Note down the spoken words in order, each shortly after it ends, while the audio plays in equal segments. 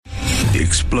the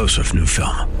explosive new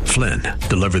film, Flynn,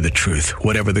 Deliver the Truth,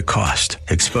 Whatever the Cost,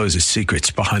 exposes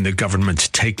secrets behind the government's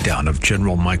takedown of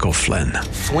General Michael Flynn.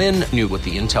 Flynn knew what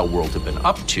the intel world had been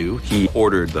up to. He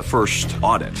ordered the first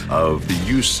audit of the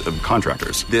use of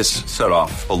contractors. This set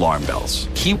off alarm bells.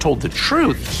 He told the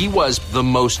truth. He was the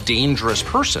most dangerous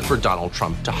person for Donald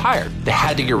Trump to hire. They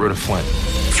had to get rid of Flynn.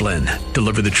 Flynn,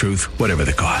 Deliver the Truth, Whatever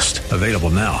the Cost. Available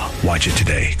now. Watch it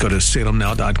today. Go to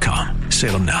salemnow.com.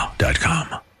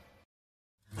 salemnow.com.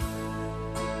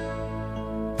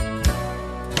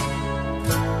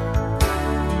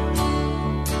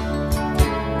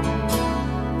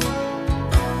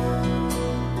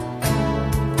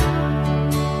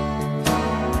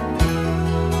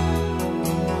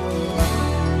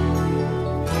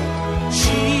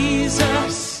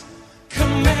 Jesus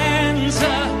commands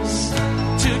us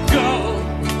to go,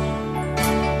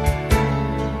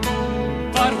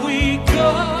 but we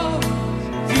go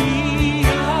the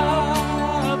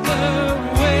other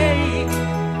way.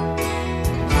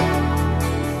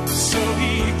 So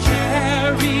he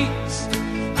carries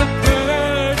the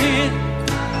burden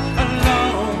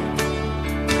alone,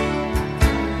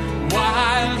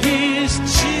 while his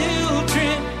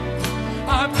children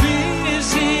are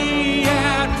busy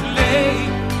at play,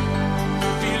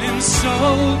 feeling so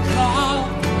called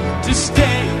to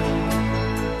stay.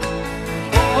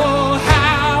 Oh,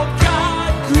 how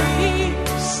God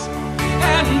grieves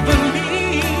and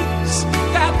believes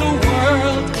that the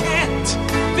world can't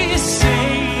be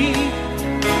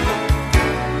saved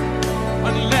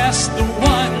unless the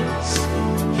ones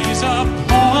he's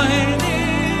appointed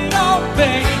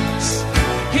obeys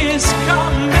his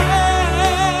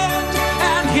command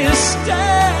and his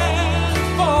stand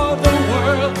for the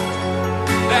world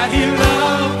that he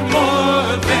loved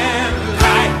more than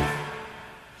life.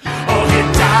 Oh, he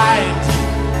died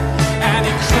and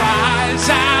he cries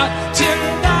out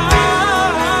tonight.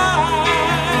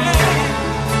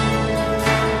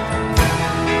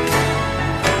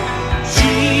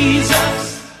 Jesus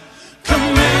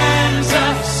commands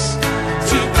us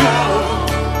to go.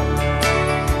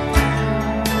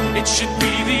 It should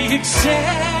be the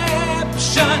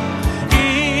exception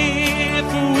if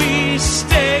we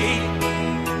stay.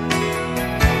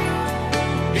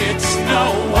 It's no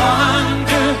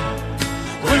wonder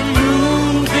we're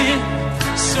moving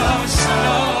so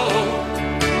slow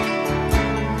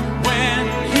when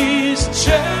his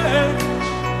church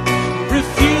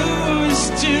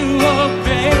refused to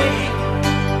obey,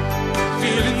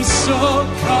 feeling so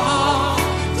called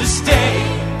to stay.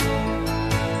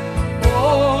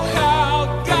 Oh, how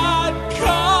God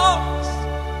calls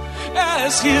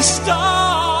as he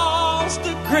stalls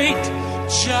the great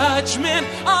judgment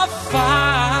of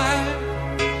fire,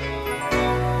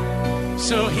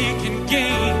 so he can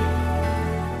gain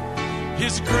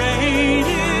his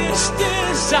greatest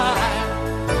desire,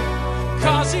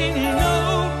 'cause he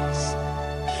knows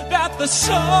that the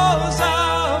souls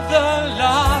of the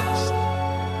lost,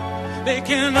 they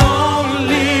can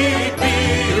only be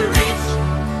reached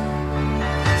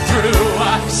through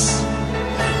us.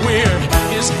 We're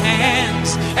his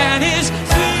hands and his feet.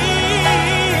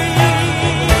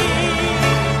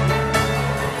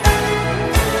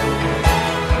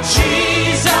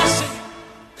 Jesus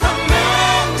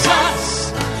commands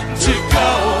us to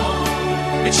go.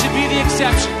 It should be the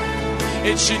exception.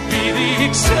 It should be the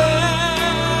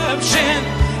exception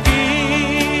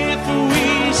if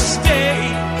we stay.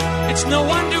 It's no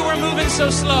wonder we're moving so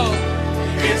slow.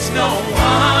 It's no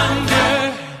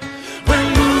wonder we're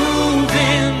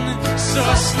moving so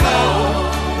slow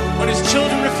when his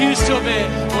children refuse to obey.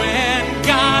 When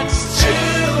God's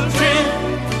children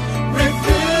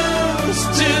refuse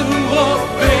to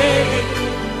obey,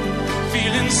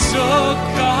 feeling so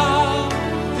called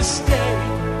to stay.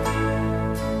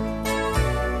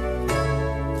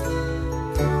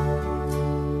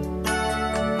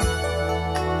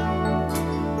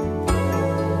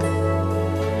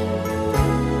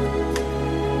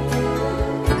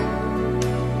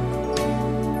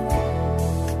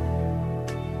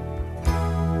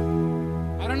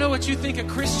 What you think a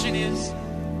Christian is.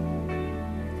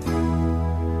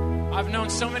 I've known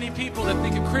so many people that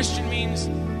think a Christian means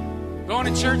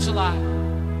going to church a lot.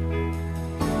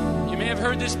 You may have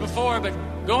heard this before, but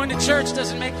going to church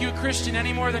doesn't make you a Christian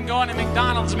any more than going to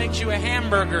McDonald's makes you a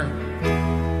hamburger.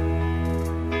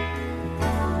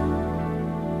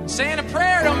 Saying a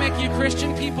prayer don't make you a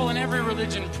Christian. People in every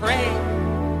religion pray.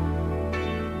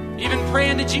 Even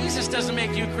praying to Jesus doesn't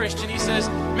make you a Christian. He says,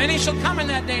 many shall come in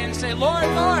that day and say, Lord,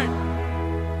 Lord.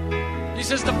 He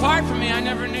says, depart from me, I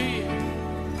never knew you.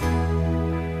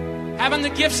 Having the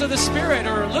gifts of the Spirit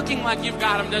or looking like you've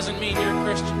got them doesn't mean you're a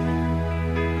Christian.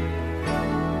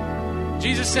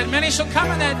 Jesus said, many shall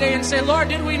come in that day and say, Lord,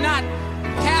 did we not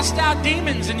cast out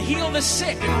demons and heal the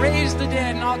sick and raise the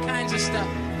dead and all kinds of stuff?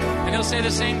 And he'll say the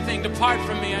same thing, depart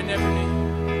from me, I never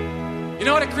knew you. You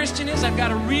know what a Christian is? I've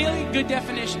got a really good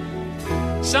definition.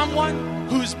 Someone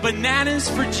who's bananas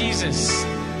for Jesus.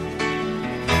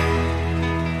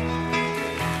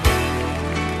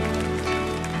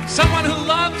 Someone who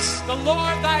loves the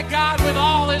Lord thy God with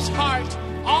all his heart,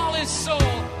 all his soul,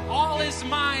 all his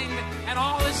mind, and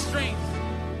all his strength.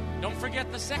 Don't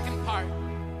forget the second part.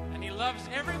 And he loves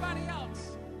everybody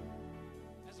else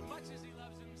as much as he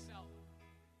loves himself.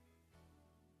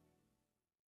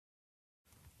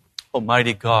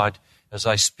 Almighty God, as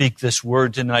I speak this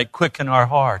word tonight, quicken our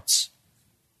hearts.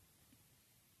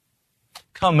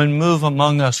 Come and move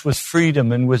among us with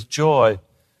freedom and with joy.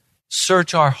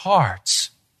 Search our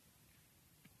hearts.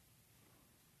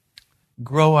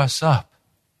 Grow us up.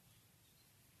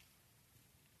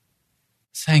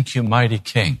 Thank you, mighty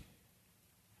King.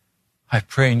 I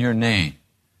pray in your name.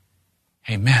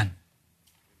 Amen.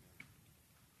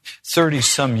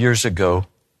 30-some years ago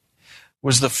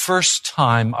was the first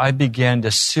time I began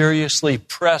to seriously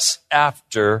press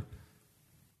after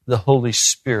the Holy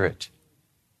Spirit,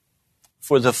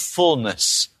 for the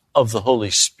fullness of the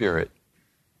Holy Spirit.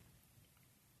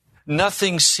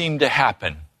 Nothing seemed to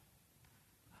happen.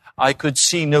 I could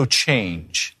see no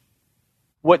change.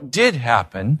 What did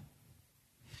happen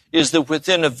is that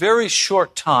within a very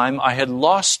short time, I had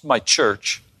lost my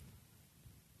church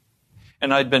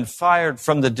and I'd been fired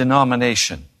from the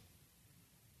denomination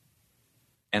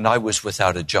and I was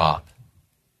without a job.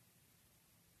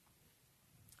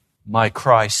 My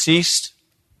cry ceased.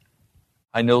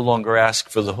 I no longer asked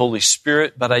for the Holy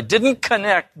Spirit, but I didn't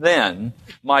connect then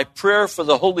my prayer for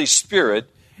the Holy Spirit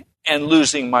and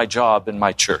losing my job in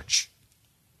my church.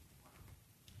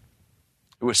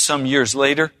 It was some years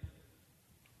later,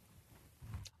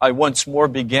 I once more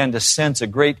began to sense a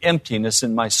great emptiness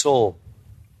in my soul.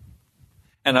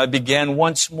 And I began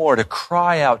once more to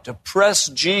cry out, to press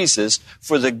Jesus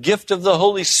for the gift of the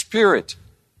Holy Spirit.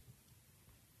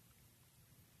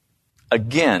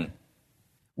 Again,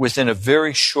 within a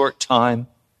very short time,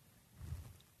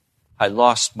 I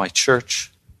lost my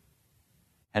church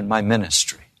and my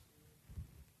ministry.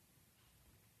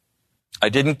 I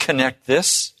didn't connect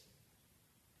this.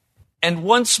 And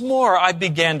once more, I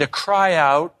began to cry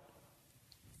out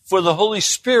for the Holy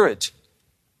Spirit.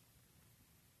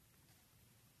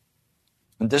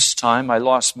 And this time, I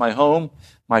lost my home,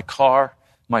 my car,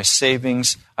 my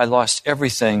savings. I lost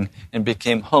everything and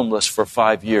became homeless for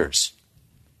 5 years.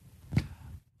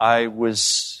 I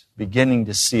was beginning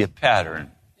to see a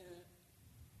pattern.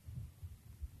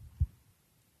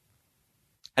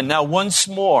 And now once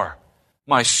more,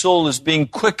 my soul is being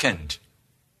quickened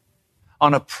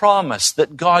on a promise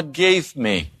that God gave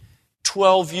me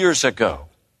 12 years ago.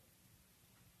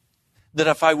 That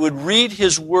if I would read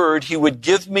His Word, He would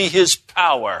give me His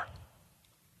power.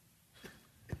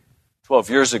 12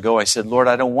 years ago, I said, Lord,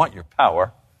 I don't want your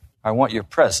power. I want your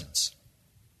presence.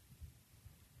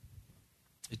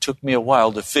 It took me a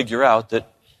while to figure out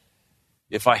that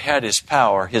if I had His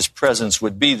power, His presence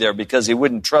would be there because He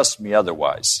wouldn't trust me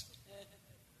otherwise.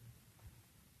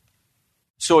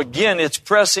 So again, it's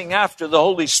pressing after the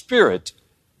Holy Spirit.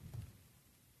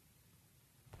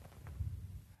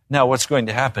 Now, what's going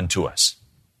to happen to us?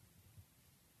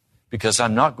 Because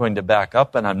I'm not going to back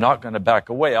up and I'm not going to back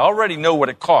away. I already know what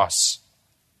it costs.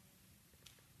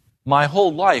 My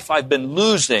whole life, I've been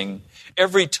losing.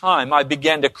 Every time I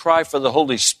began to cry for the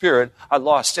Holy Spirit, I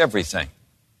lost everything.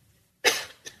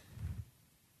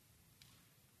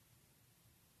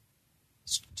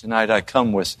 Tonight I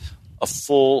come with a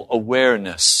full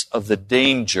awareness of the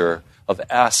danger of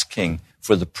asking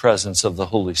for the presence of the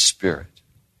Holy Spirit.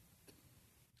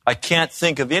 I can't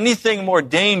think of anything more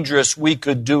dangerous we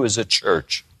could do as a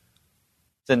church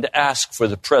than to ask for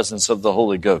the presence of the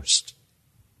Holy Ghost.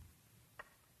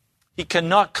 He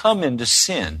cannot come into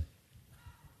sin.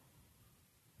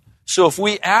 So if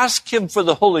we ask Him for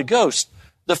the Holy Ghost,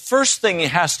 the first thing He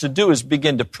has to do is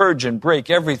begin to purge and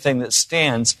break everything that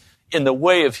stands in the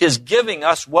way of His giving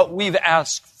us what we've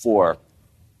asked for.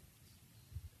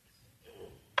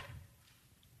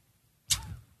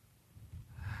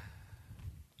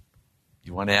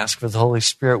 You want to ask for the Holy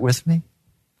Spirit with me?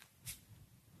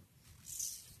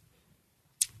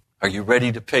 Are you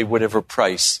ready to pay whatever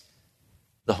price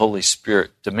the Holy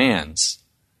Spirit demands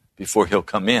before He'll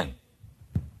come in?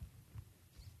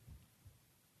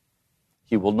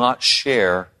 He will not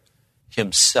share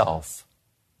Himself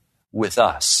with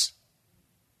us.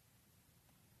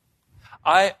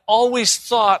 I always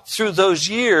thought through those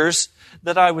years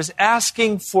that I was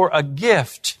asking for a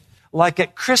gift like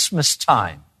at Christmas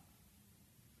time.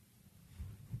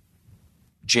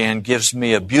 Jan gives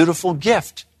me a beautiful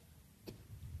gift.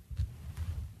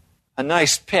 A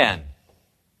nice pen.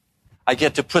 I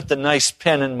get to put the nice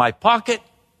pen in my pocket.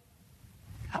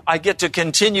 I get to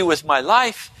continue with my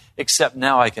life, except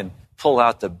now I can pull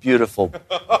out the beautiful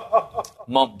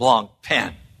Mont Blanc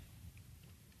pen.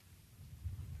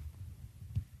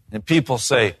 And people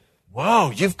say,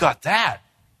 "Whoa, you've got that."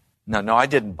 No, I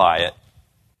didn't buy it.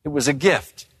 It was a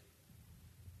gift.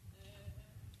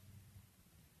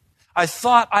 I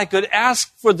thought I could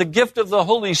ask for the gift of the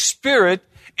Holy Spirit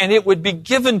and it would be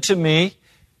given to me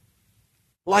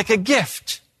like a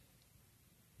gift.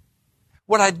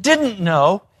 What I didn't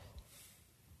know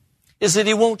is that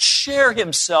He won't share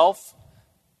Himself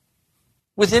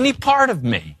with any part of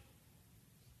me.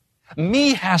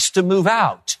 Me has to move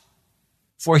out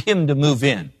for Him to move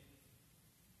in.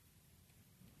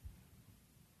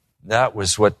 That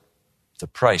was what the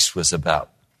price was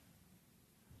about.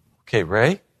 Okay,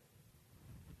 Ray,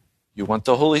 you want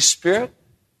the Holy Spirit?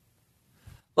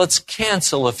 Let's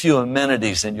cancel a few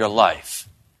amenities in your life,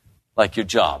 like your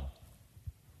job,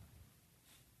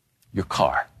 your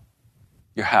car,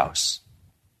 your house.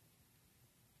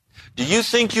 Do you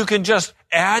think you can just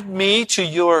add me to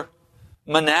your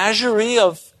menagerie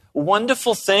of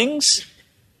wonderful things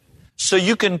so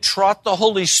you can trot the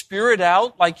Holy Spirit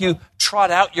out like you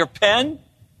trot out your pen?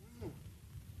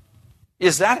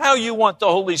 Is that how you want the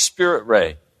Holy Spirit,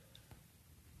 Ray?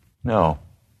 No.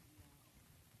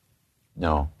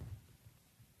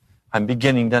 I'm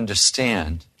beginning to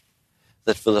understand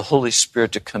that for the Holy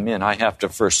Spirit to come in, I have to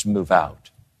first move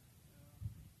out.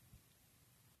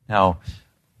 Now,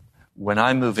 when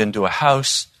I move into a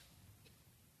house,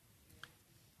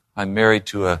 I'm married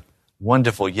to a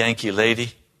wonderful Yankee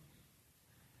lady,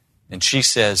 and she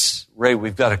says, "Ray,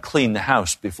 we've got to clean the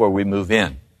house before we move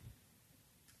in."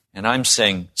 And I'm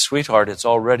saying, "Sweetheart, it's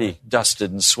already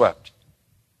dusted and swept.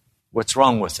 What's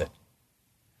wrong with it?"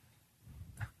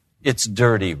 "It's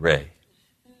dirty, Ray.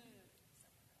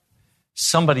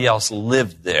 Somebody else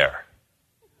lived there.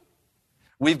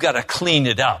 We've got to clean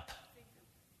it up.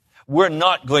 We're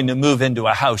not going to move into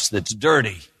a house that's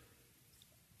dirty."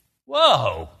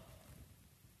 Whoa.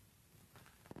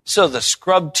 So the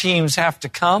scrub teams have to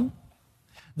come?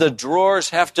 The drawers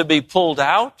have to be pulled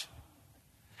out?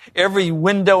 Every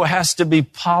window has to be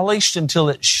polished until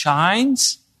it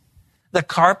shines? The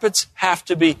carpets have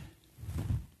to be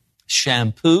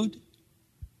shampooed?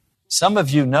 Some of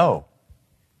you know.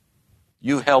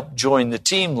 You helped join the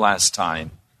team last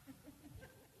time.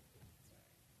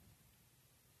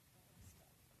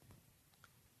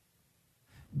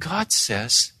 God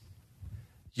says,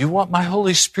 "You want my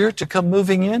Holy Spirit to come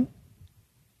moving in?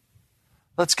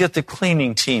 Let's get the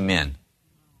cleaning team in.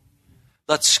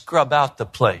 Let's scrub out the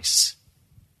place.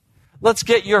 Let's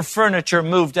get your furniture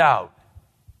moved out.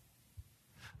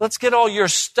 Let's get all your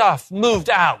stuff moved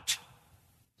out.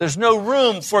 There's no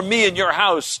room for me in your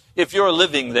house if you're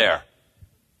living there."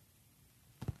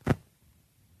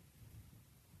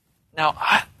 Now,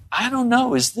 I don't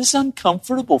know. Is this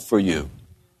uncomfortable for you?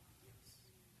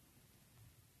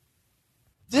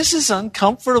 This is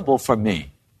uncomfortable for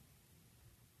me.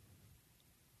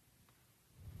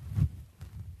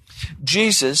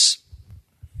 Jesus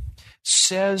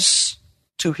says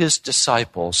to His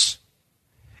disciples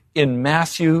in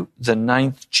Matthew, the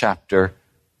 9th chapter,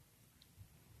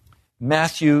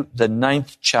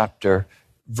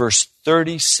 verse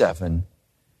 37,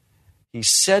 He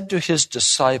said to His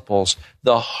disciples,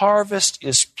 "The harvest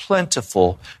is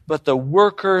plentiful, but the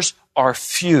workers are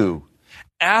few.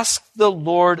 Ask the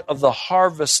Lord of the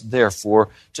harvest, therefore,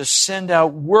 to send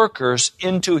out workers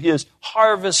into His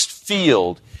harvest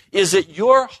field." Is it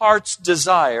your heart's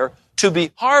desire to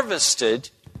be harvested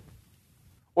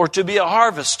or to be a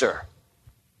harvester?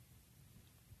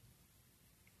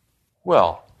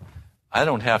 Well, I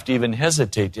don't have to even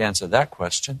hesitate to answer that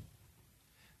question.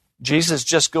 Jesus,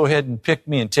 just go ahead and pick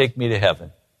me and take me to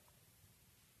heaven.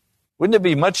 Wouldn't it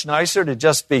be much nicer to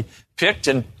just be picked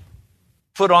and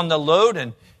put on the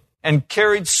load and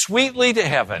carried sweetly to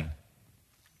heaven?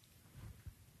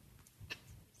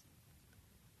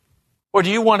 Or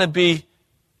do you want to be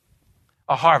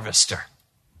a harvester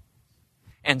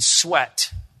and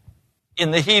sweat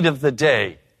in the heat of the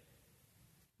day,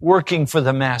 working for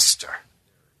the master?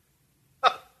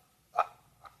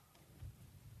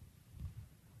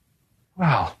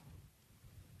 Well,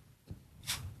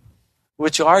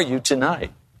 which are you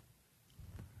tonight?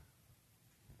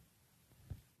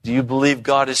 Do you believe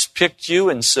God has picked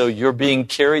you and so you're being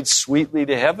carried sweetly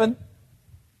to heaven?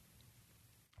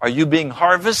 Are you being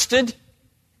harvested?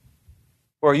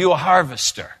 Or are you a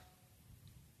harvester?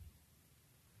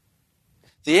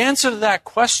 The answer to that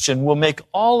question will make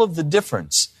all of the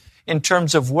difference in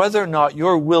terms of whether or not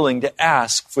you're willing to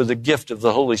ask for the gift of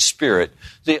the Holy Spirit.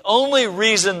 The only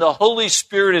reason the Holy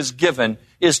Spirit is given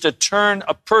is to turn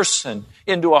a person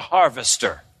into a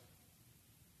harvester,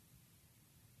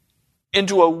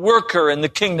 into a worker in the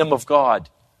kingdom of God.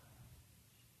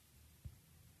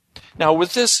 Now,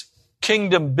 with this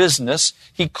kingdom business,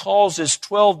 he calls his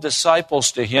 12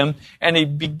 disciples to him, and he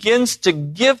begins to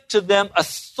give to them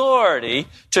authority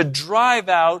to drive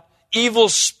out evil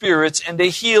spirits and to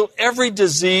heal every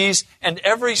disease and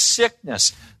every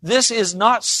sickness. This is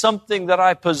not something that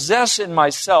I possess in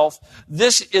myself.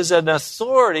 This is an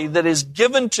authority that is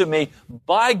given to me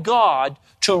by God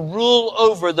to rule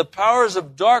over the powers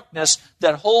of darkness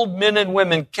that hold men and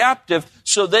women captive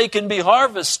so they can be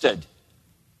harvested.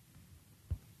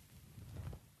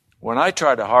 When I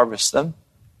try to harvest them,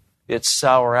 it's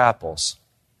sour apples.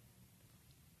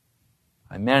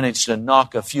 I manage to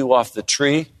knock a few off the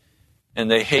tree, and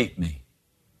they hate me.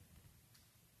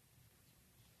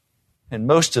 And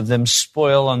most of them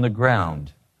spoil on the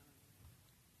ground.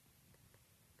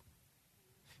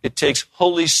 It takes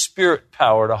Holy Spirit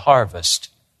power to harvest.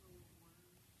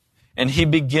 And he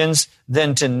begins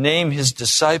then to name his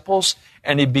disciples,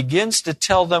 and he begins to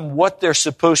tell them what they're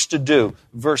supposed to do.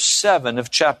 Verse 7 of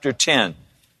chapter 10.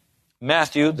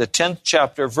 Matthew, the 10th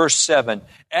chapter, verse 7.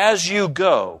 As you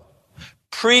go,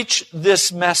 preach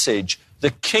this message. The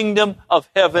kingdom of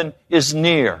heaven is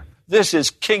near. This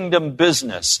is kingdom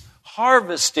business.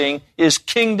 Harvesting is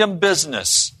kingdom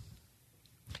business.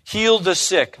 Heal the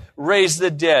sick, raise the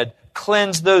dead,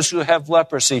 cleanse those who have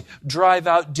leprosy, drive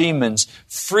out demons.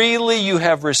 Freely you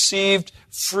have received,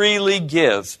 freely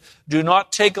give. Do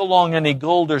not take along any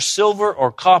gold or silver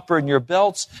or copper in your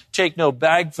belts. Take no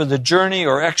bag for the journey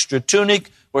or extra tunic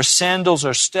or sandals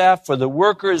or staff, for the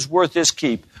worker is worth his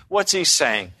keep. What's he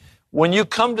saying? When you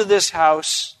come to this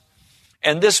house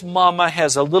and this mama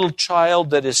has a little child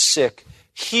that is sick,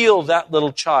 heal that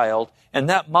little child, and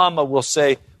that mama will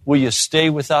say, will you stay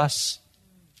with us?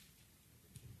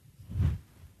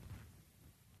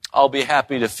 I'll be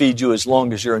happy to feed you as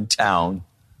long as you're in town.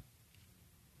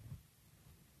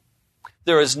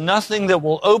 There is nothing that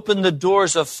will open the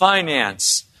doors of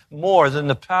finance more than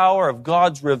the power of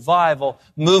God's revival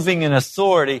moving in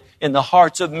authority in the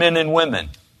hearts of men and women.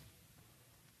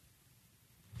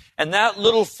 And that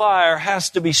little fire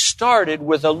has to be started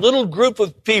with a little group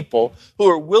of people who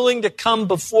are willing to come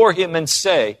before him and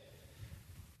say,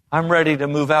 I'm ready to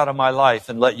move out of my life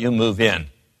and let you move in.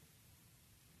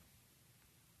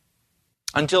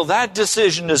 Until that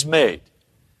decision is made,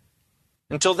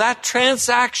 until that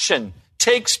transaction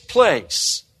takes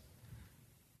place,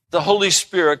 the Holy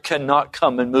Spirit cannot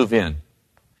come and move in.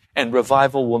 And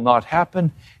revival will not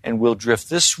happen, and we'll drift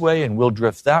this way, and we'll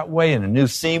drift that way, and a new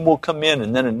theme will come in,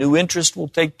 and then a new interest will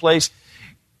take place.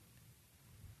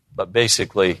 But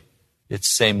basically, it's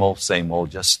same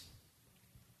old, just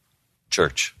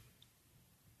church.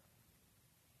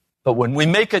 But when we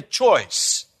make a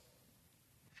choice,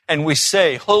 and we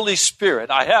say, Holy Spirit,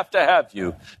 I have to have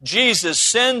you. Jesus,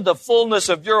 send the fullness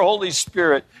of your Holy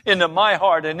Spirit into my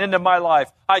heart and into my life.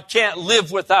 I can't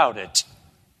live without it.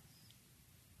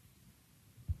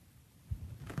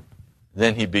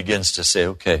 Then he begins to say,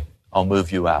 okay, I'll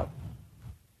move you out.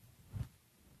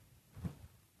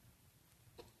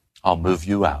 I'll move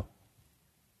you out.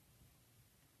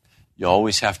 You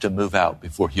always have to move out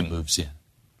before he moves in.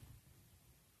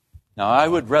 Now, I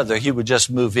would rather he would just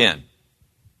move in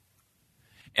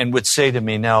and would say to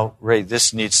me, now, Ray,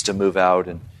 this needs to move out.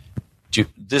 And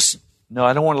no,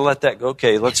 I don't want to let that go.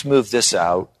 Okay, let's move this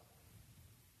out.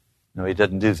 No, he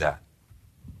doesn't do that.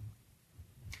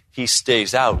 He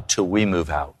stays out till we move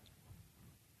out.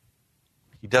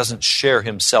 He doesn't share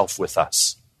himself with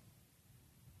us.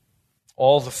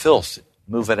 All the filth,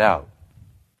 move it out.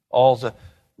 All the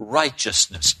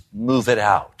righteousness, move it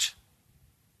out.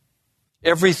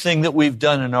 Everything that we've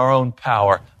done in our own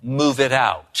power, move it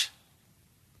out.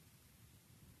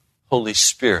 Holy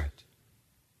Spirit,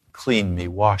 clean me,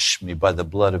 wash me by the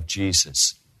blood of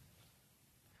Jesus.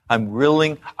 I'm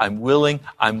willing. I'm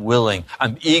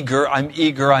eager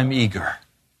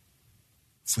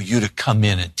for you to come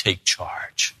in and take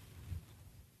charge.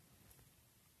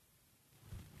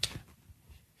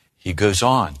 He goes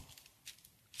on.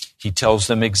 He tells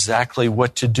them exactly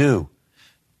what to do.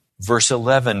 Verse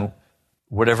 11,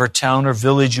 whatever town or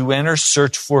village you enter,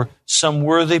 search for some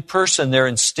worthy person there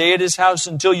and stay at his house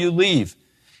until you leave.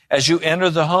 As you enter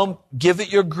the home, give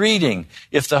it your greeting.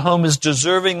 If the home is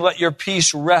deserving, let your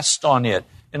peace rest on it.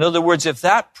 In other words, if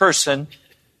that person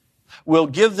will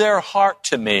give their heart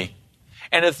to me,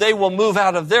 and if they will move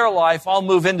out of their life, I'll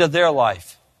move into their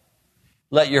life.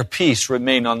 let your peace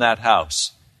remain on that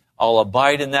house. I'll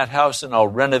abide in that house and I'll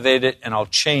renovate it and I'll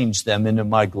change them into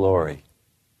my glory.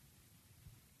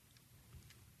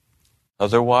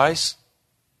 Otherwise,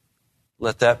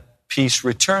 let that peace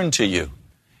return to you.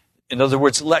 In other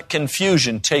words, let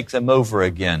confusion take them over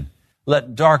again.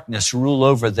 Let darkness rule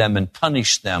over them and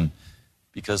punish them,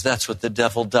 because that's what the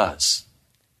devil does.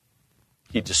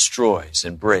 He destroys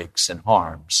and breaks and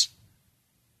harms.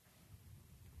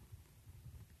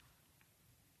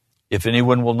 If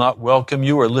anyone will not welcome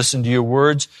you or listen to your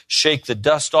words, shake the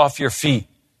dust off your feet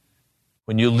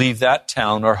when you leave that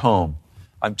town or home.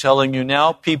 I'm telling you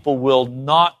now, people will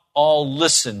not all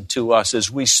listen to us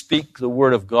as we speak the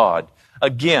word of God.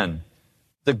 Again,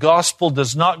 the gospel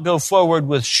does not go forward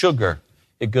with sugar.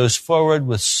 It goes forward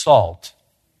with salt.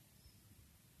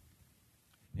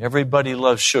 Everybody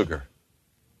loves sugar,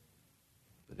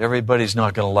 but everybody's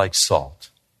not going to like salt.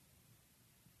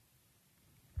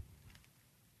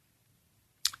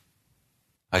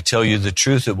 I tell you the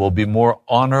truth, it will be more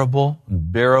honorable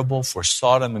and bearable for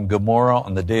Sodom and Gomorrah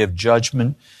on the day of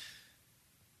judgment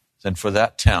than for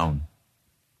that town.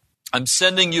 I'm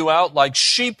sending you out like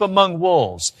sheep among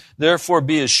wolves. Therefore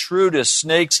be as shrewd as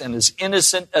snakes and as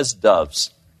innocent as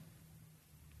doves.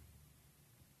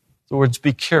 In other words,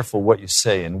 be careful what you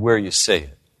say and where you say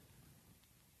it.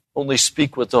 Only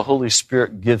speak what the Holy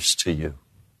Spirit gives to you.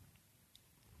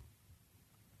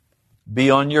 Be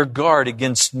on your guard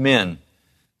against men.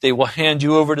 They will hand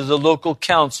you over to the local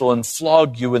council and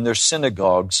flog you in their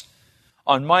synagogues.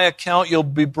 On my account, you'll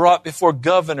be brought before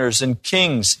governors and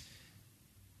kings.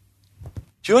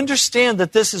 Do you understand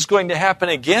that this is going to happen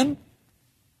again?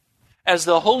 As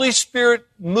the Holy Spirit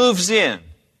moves in,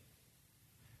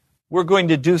 we're going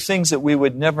to do things that we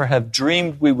would never have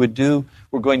dreamed we would do.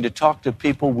 We're going to talk to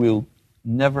people we'll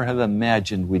never have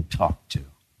imagined we'd talk to.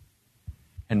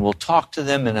 And we'll talk to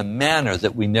them in a manner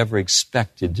that we never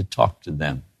expected to talk to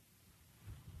them.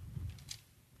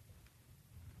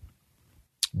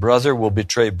 Brother will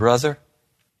betray brother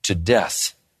to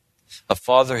death. A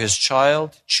father his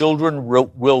child. Children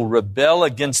will rebel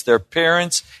against their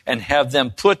parents and have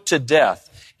them put to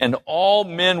death. And all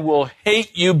men will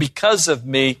hate you because of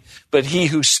me, but he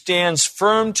who stands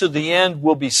firm to the end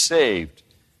will be saved.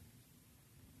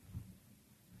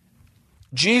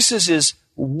 Jesus is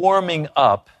warming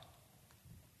up.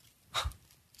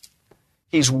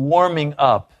 He's warming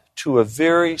up to a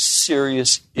very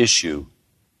serious issue.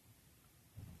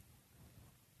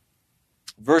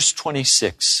 Verse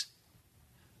 26.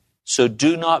 So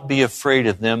do not be afraid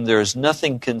of them. There is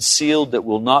nothing concealed that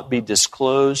will not be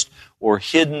disclosed, or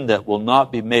hidden that will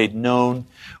not be made known.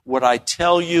 What I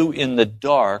tell you in the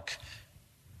dark,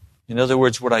 in other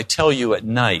words, what I tell you at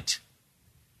night,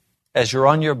 as you're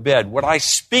on your bed, what I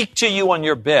speak to you on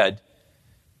your bed,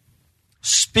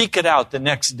 speak it out the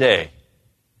next day.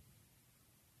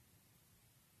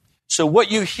 So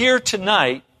what you hear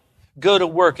tonight, go to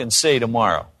work and say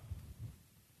tomorrow.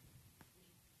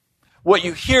 What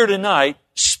you hear tonight,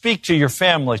 speak to your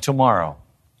family tomorrow.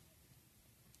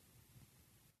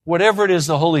 Whatever it is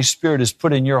the Holy Spirit has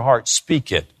put in your heart,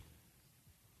 speak it.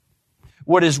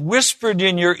 What is whispered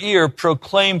in your ear,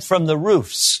 proclaim from the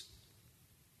roofs.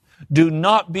 Do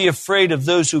not be afraid of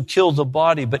those who kill the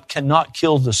body but cannot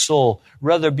kill the soul.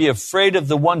 Rather be afraid of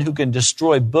the one who can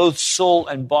destroy both soul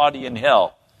and body in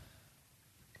hell.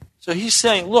 So he's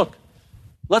saying, look,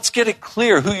 let's get it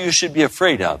clear who you should be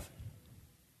afraid of.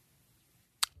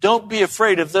 Don't be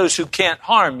afraid of those who can't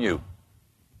harm you.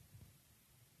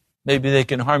 Maybe they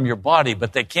can harm your body,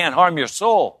 but they can't harm your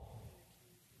soul.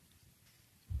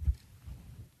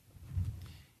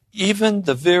 Even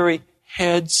the very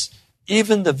heads,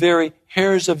 even the very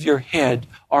hairs of your head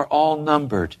are all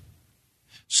numbered.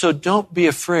 So don't be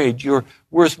afraid. You're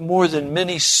worth more than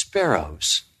many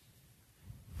sparrows.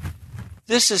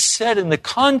 This is said in the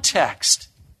context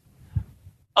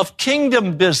of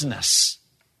kingdom business.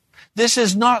 This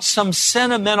is not some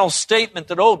sentimental statement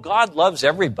that, oh, God loves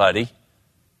everybody.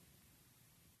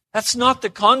 That's not the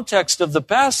context of the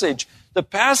passage. The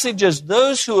passage is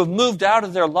those who have moved out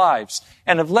of their lives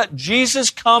and have let Jesus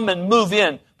come and move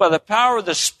in by the power of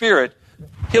the Spirit.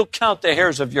 He'll count the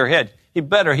hairs of your head.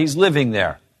 He's living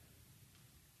there.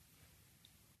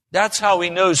 That's how he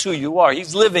knows who you are.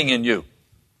 He's living in you.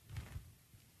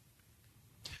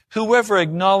 Whoever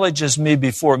acknowledges me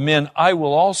before men, I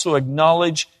will also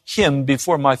acknowledge him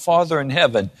before my Father in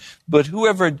heaven. But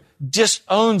whoever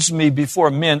disowns me before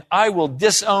men, I will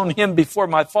disown him before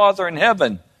my Father in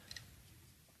heaven.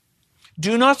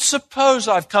 Do not suppose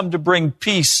I've come to bring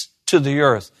peace to the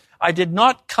earth. I did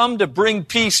not come to bring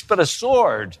peace, but a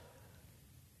sword.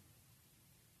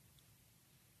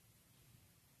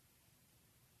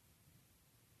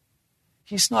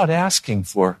 He's not asking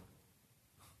for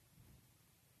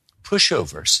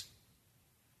pushovers.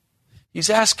 He's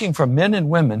asking for men and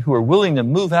women who are willing to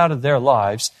move out of their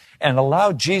lives and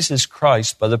allow Jesus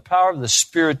Christ, by the power of the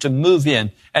Spirit, to move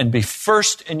in and be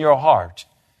first in your heart,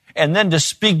 and then to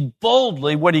speak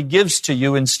boldly what He gives to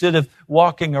you instead of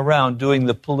walking around doing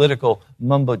the political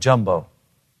mumbo-jumbo.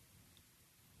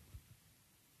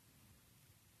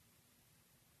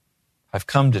 I've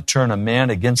come to turn a man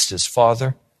against his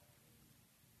father,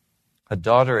 a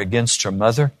daughter against her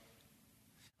mother,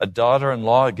 a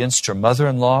daughter-in-law against her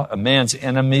mother-in-law. A man's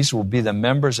enemies will be the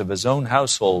members of his own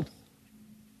household.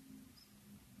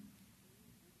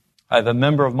 I have a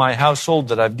member of my household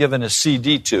that I've given a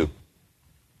CD to.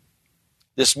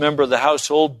 This member of the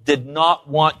household did not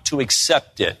want to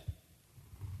accept it.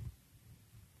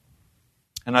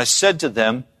 And I said to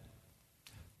them,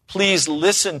 please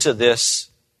listen to this,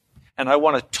 and I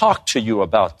want to talk to you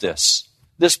about this.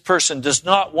 This person does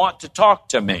not want to talk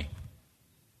to me.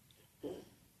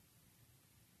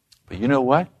 But you know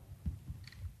what?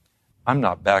 I'm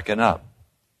not backing up.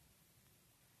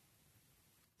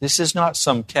 This is not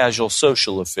some casual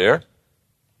social affair.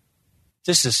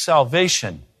 This is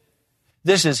salvation.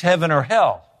 This is heaven or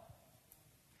hell.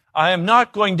 I am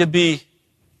not going to be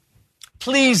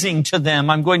pleasing to them.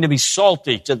 I'm going to be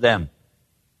salty to them.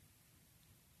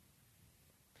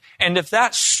 And if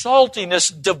that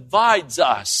saltiness divides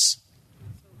us,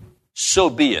 so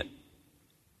be it.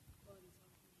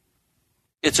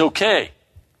 It's okay.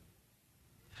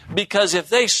 Because if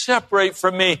they separate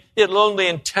from me, it'll only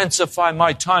intensify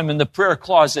my time in the prayer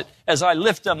closet as I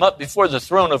lift them up before the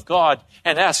throne of God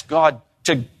and ask God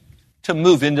to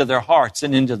move into their hearts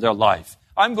and into their life.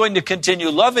 I'm going to continue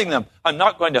loving them. I'm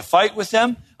not going to fight with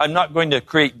them. I'm not going to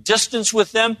create distance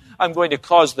with them. I'm going to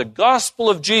cause the gospel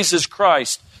of Jesus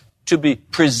Christ to be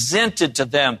presented to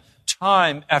them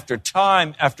time after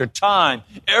time after time.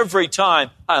 Every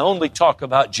time I only talk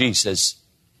about Jesus.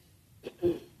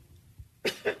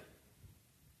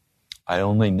 I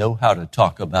only know how to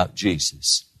talk about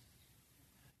Jesus.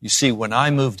 You see, when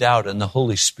I moved out and the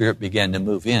Holy Spirit began to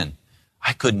move in,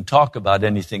 I couldn't talk about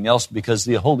anything else because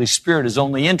the Holy Spirit is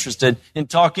only interested in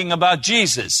talking about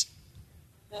Jesus.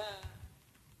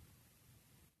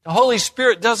 The Holy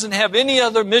Spirit doesn't have any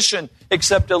other mission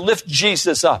except to lift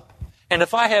Jesus up. And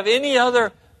if I have any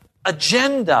other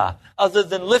agenda other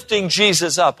than lifting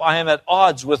Jesus up, I am at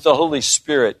odds with the Holy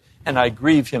Spirit and I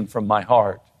grieve Him from my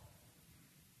heart.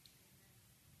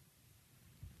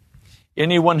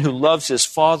 Anyone who loves his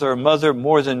father or mother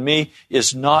more than me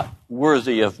is not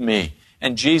worthy of me.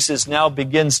 And Jesus now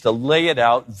begins to lay it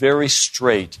out very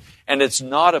straight. And it's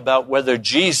not about whether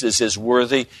Jesus is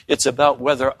worthy, it's about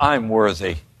whether I'm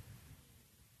worthy.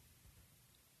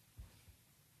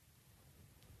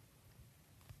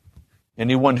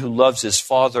 Anyone who loves his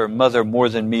father or mother more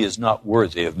than me is not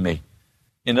worthy of me.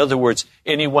 In other words,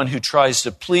 anyone who tries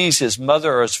to please his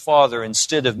mother or his father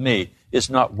instead of me is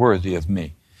not worthy of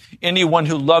me. Anyone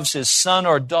who loves his son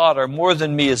or daughter more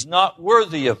than me is not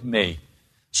worthy of me.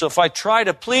 So if I try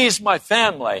to please my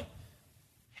family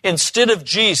instead of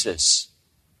Jesus,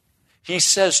 He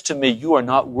says to me, you are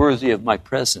not worthy of my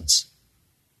presence.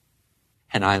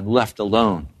 And I am left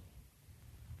alone.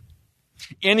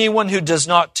 Anyone who does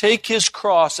not take his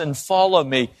cross and follow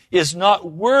me is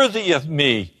not worthy of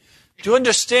me. Do you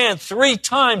understand? 3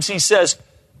 times He says,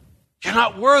 you're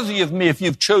not worthy of me if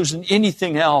you've chosen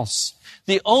anything else.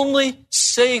 The only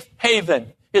safe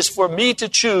haven is for me to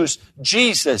choose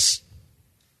Jesus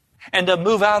and to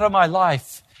move out of my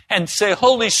life and say,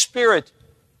 Holy Spirit,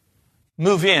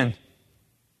 move in.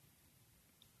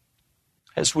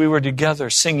 As we were together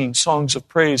singing songs of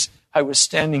praise, I was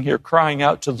standing here crying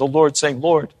out to the Lord, saying,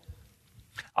 Lord,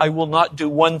 I will not do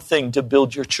one thing to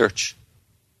build your church.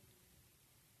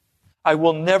 I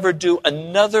will never do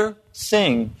another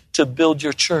thing to build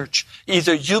your church.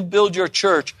 Either you build your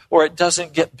church or it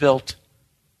doesn't get built.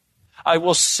 I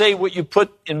will say what you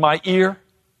put in my ear.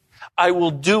 I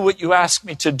will do what you ask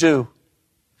me to do.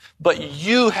 But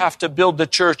you have to build the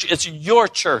church. It's your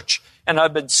church. And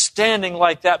I've been standing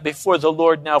like that before the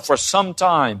Lord now for some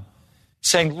time,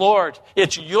 saying, Lord,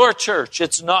 it's your church.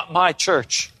 It's not my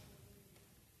church.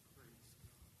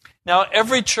 Now,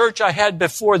 every church I had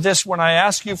before this, when I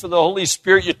asked you for the Holy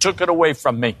Spirit, you took it away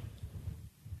from me.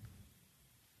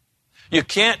 You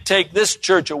can't take this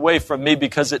church away from me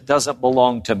because it doesn't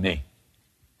belong to me.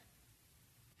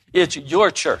 It's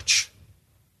your church.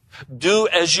 Do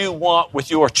as you want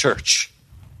with your church.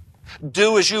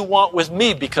 Do as you want with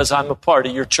me because I'm a part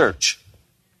of your church.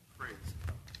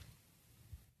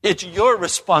 It's your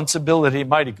responsibility,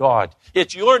 mighty God.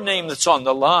 It's your name that's on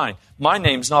the line. My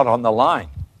name's not on the line.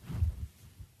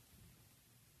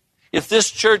 If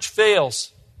this church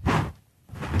fails,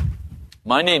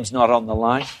 my name's not on the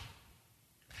line.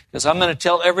 Because I'm going to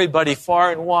tell everybody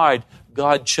far and wide,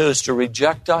 God chose to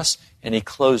reject us, and He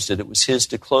closed it. It was His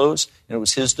to close, and it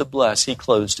was His to bless. He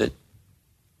closed it.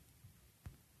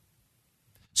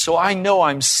 So I know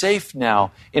I'm safe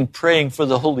now in praying for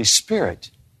the Holy Spirit,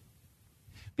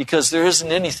 because there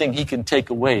isn't anything He can take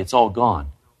away. It's all gone.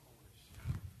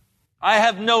 I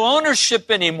have no ownership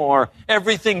anymore.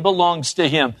 Everything belongs to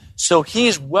Him. So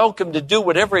He's welcome to do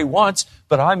whatever He wants,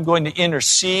 but I'm going to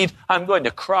intercede. I'm going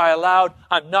to cry aloud.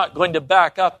 I'm not going to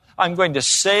back up. I'm going to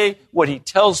say what He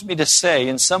tells me to say.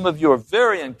 And some of you are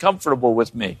very uncomfortable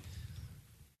with me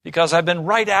because I've been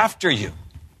right after you.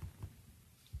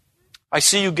 I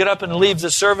see you get up and leave the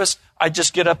service. I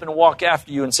just get up and walk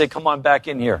after you and say, come on back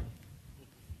in here.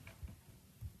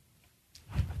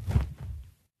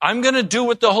 I'm going to do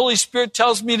what the Holy Spirit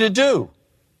tells me to do.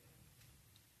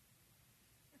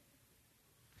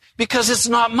 Because it's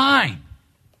not mine.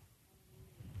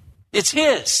 It's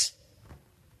His.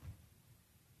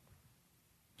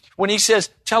 When He says,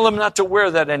 tell him not to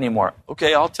wear that anymore.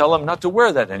 Okay, I'll tell him not to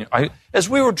wear that anymore. As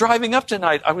we were driving up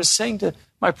tonight, I was saying to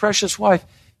my precious wife,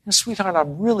 sweetheart,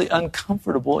 I'm really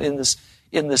uncomfortable in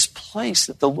this place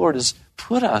that the Lord has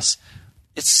put us.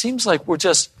 It seems like we're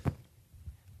just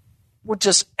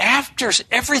after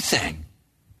everything.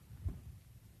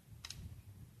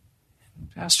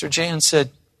 Pastor Jan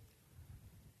said,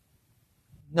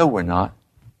 no, we're not.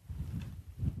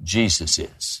 Jesus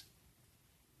is.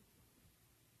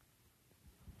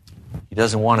 He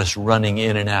doesn't want us running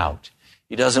in and out.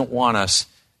 He doesn't want us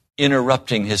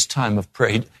interrupting His time of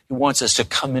prayer. He wants us to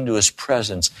come into His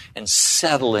presence and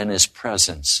settle in His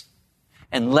presence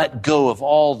and let go of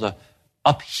all the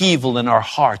upheaval in our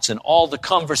hearts and all the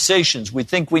conversations we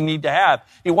think we need to have.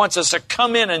 He wants us to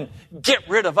come in and get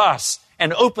rid of us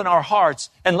and open our hearts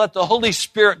and let the Holy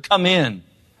Spirit come in.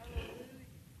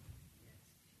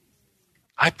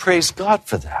 I praise God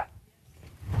for that.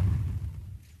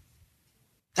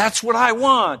 That's what I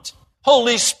want.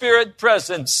 Holy Spirit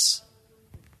presence.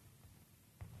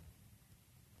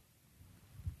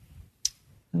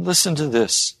 And listen to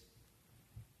this.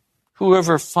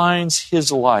 Whoever finds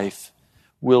his life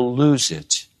will lose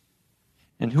it.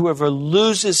 And whoever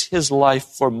loses his life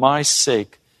for my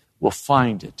sake will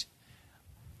find it.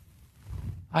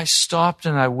 I stopped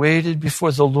and I waited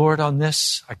before the Lord on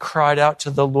this. I cried out to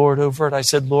the Lord over it. I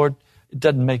said, Lord, it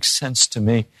doesn't make sense to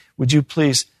me. Would you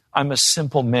please, I'm a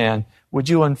simple man. Would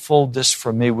you unfold this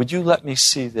for me? Would you let me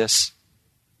see this?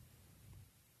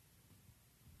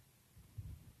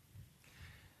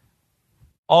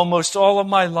 Almost all of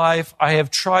my life, I have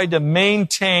tried to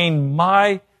maintain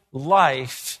my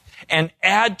life and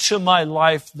add to my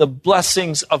life the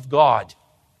blessings of God.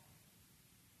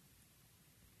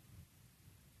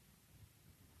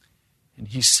 And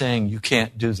He's saying, you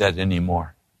can't do that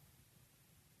anymore.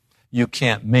 You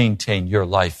can't maintain your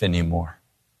life anymore.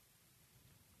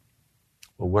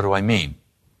 Well, what do I mean?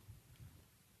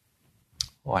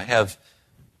 Well, I have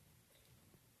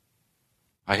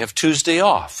Tuesday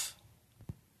off.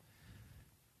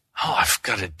 Oh, I've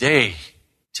got a day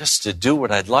just to do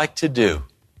what I'd like to do.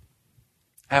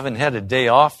 I haven't had a day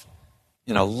off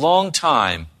in a long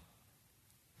time.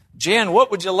 Jan,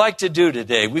 what would you like to do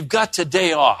today? We've got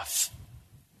today off.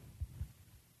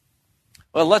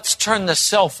 Well, let's turn the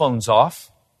cell phones off.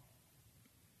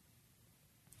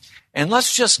 And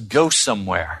let's just go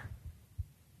somewhere.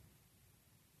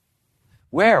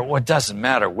 Where? Well, it doesn't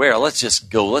matter where. Let's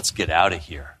just go. Let's get out of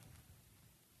here.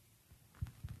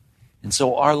 And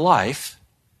so our life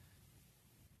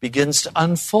begins to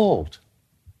unfold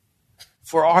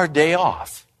for our day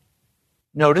off.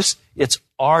 Notice, it's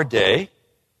our day,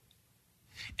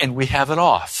 and we have it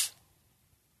off.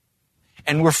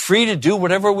 And we're free to do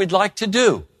whatever we'd like to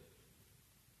do.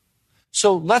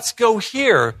 So let's go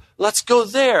here. Let's go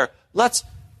there. Let's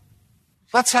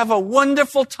have a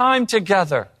wonderful time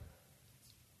together.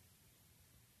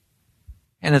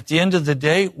 And at the end of the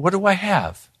day, what do I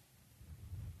have?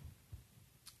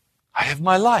 I have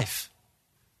my life.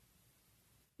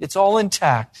 It's all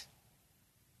intact.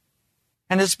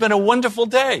 And it's been a wonderful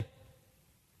day.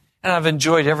 And I've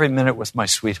enjoyed every minute with my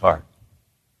sweetheart.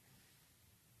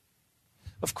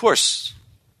 Of course,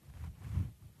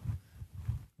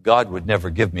 God would never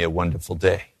give me a wonderful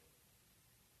day.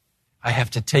 I have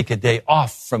to take a day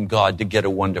off from God to get a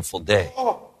wonderful day.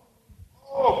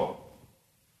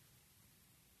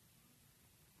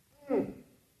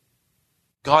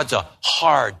 God's a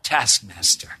hard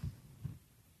taskmaster.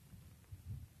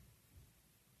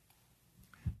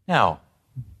 Now,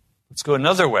 let's go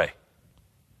another way.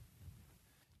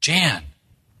 Jan,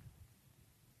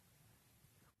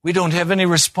 We don't have any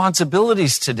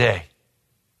responsibilities today.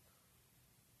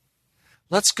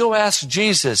 Let's go ask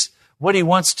Jesus what he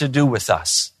wants to do with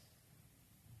us.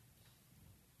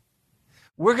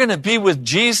 We're going to be with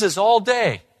Jesus all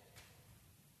day.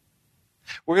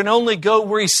 We're going to only go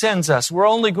where he sends us. We're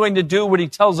only going to do what he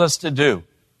tells us to do.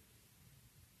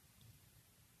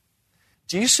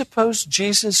 Do you suppose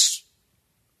Jesus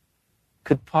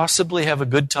could possibly have a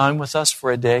good time with us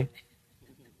for a day?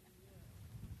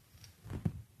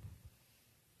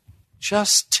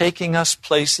 Just taking us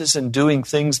places and doing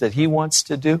things that he wants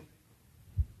to do?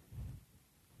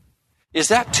 Is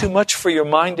that too much for your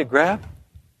mind to grab?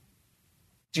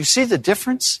 Do you see the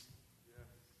difference?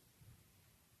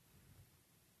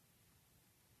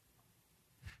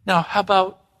 Now, how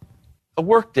about a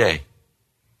work day?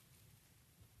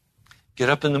 Get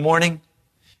up in the morning,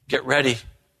 get ready,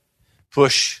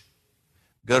 push,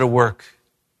 go to work,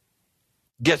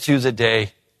 get through the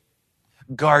day,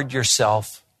 guard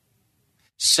yourself,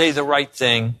 say the right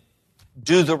thing,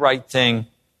 do the right thing,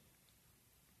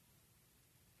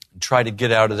 and try to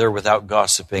get out of there without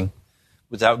gossiping,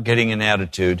 without getting an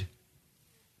attitude.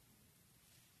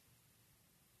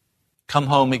 Come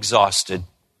home exhausted.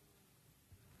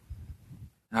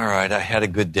 All right, I had a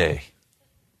good day.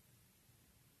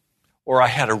 Or I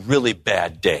had a really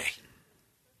bad day.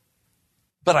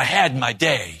 But I had my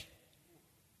day.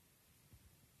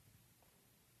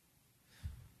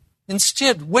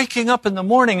 Instead, waking up in the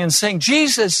morning and saying,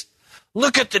 Jesus,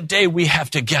 look at the day we have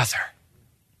together.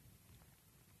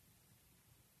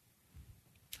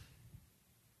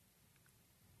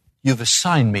 You've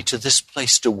assigned me to this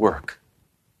place to work.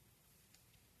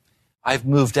 I've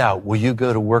moved out. Will you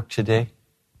go to work today?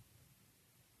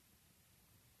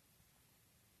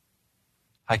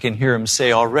 I can hear him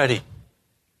say already,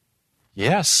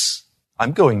 yes,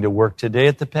 I'm going to work today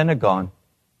at the Pentagon.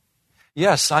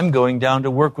 Yes, I'm going down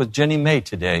to work with Jenny May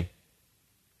today.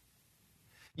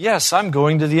 Yes, I'm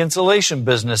going to the insulation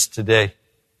business today.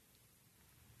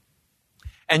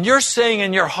 And you're saying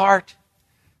in your heart,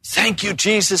 thank you,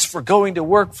 Jesus, for going to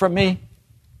work for me.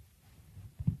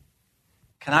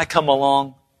 Can I come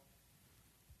along?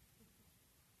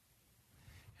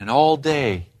 And all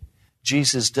day,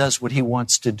 Jesus does what he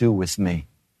wants to do with me.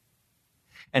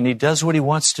 And he does what he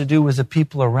wants to do with the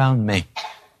people around me.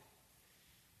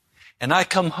 And I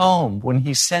come home when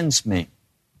he sends me.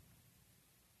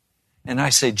 And I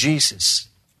say, Jesus,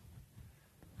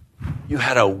 you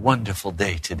had a wonderful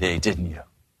day today, didn't you?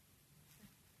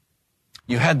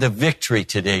 You had the victory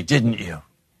today, didn't you?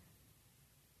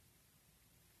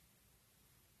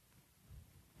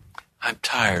 I'm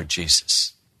tired,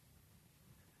 Jesus.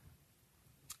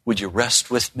 Would you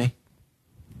rest with me?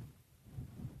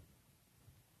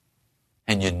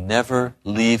 And you never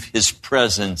leave his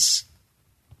presence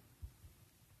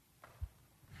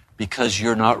because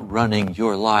you're not running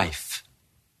your life.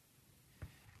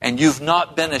 And you've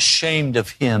not been ashamed of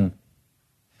him.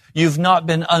 You've not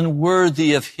been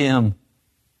unworthy of him.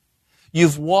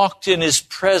 You've walked in his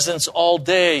presence all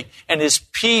day, and his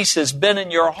peace has been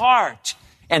in your heart.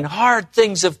 And hard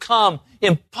things have come.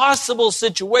 Impossible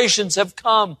situations have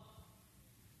come.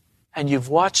 And you've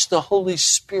watched the Holy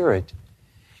Spirit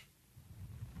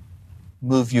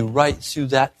move you right through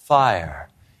that fire,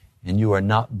 and you are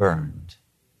not burned.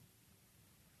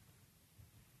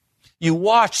 You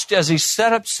watched as he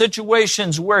set up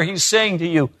situations where he's saying to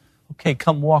you, okay,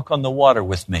 come walk on the water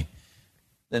with me.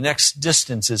 The next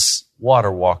distance is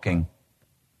water walking.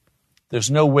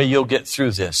 There's no way you'll get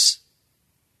through this.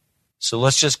 So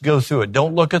let's just go through it.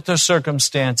 Don't look at the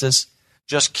circumstances.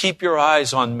 Just keep your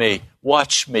eyes on me.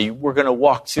 Watch me. We're going to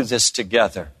walk through this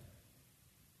together.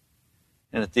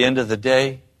 And at the end of the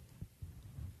day,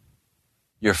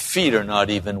 your feet are not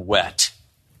even wet.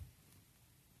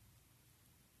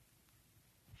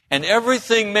 And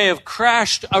everything may have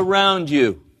crashed around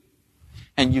you.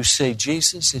 And you say,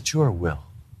 Jesus, it's your will.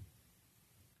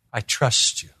 I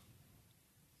trust you.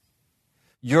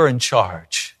 You're in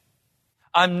charge.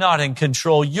 I'm not in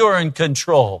control. You're in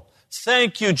control.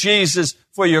 Thank you, Jesus,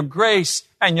 for your grace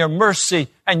and your mercy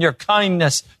and your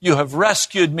kindness. You have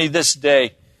rescued me this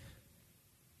day.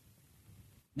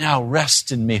 Now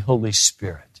rest in me, Holy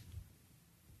Spirit.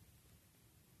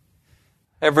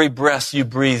 Every breath you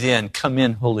breathe in, come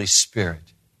in, Holy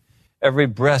Spirit. Every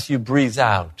breath you breathe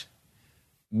out,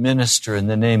 minister in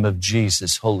the name of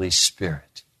Jesus, Holy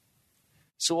Spirit.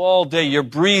 So all day you're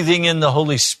breathing in the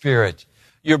Holy Spirit.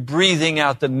 You're breathing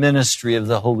out the ministry of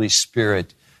the Holy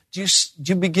Spirit. Do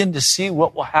you begin to see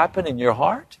what will happen in your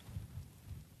heart?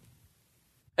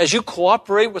 As you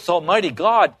cooperate with Almighty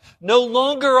God, no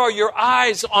longer are your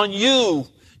eyes on you.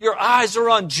 Your eyes are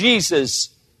on Jesus.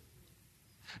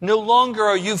 No longer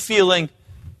are you feeling,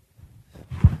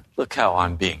 look how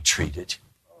I'm being treated.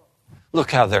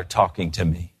 Look how they're talking to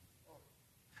me.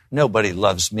 Nobody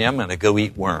loves me. I'm going to go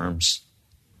eat worms.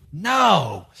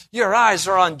 No, your eyes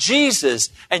are on Jesus,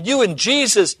 and you and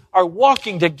Jesus are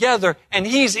walking together, and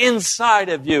He's inside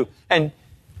of you. And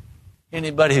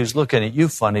anybody who's looking at you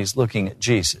funny is looking at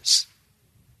Jesus.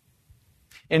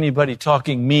 Anybody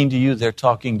talking mean to you, they're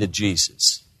talking to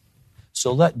Jesus.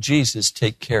 So let Jesus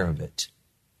take care of it.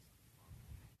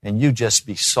 And you just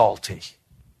be salty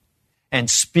and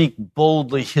speak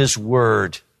boldly His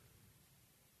word.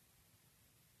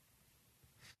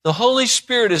 The Holy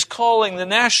Spirit is calling the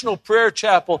National Prayer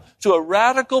Chapel to a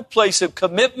radical place of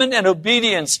commitment and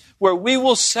obedience where we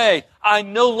will say, I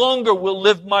no longer will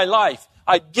live my life.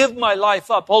 I give my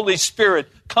life up. Holy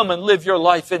Spirit, come and live your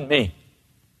life in me.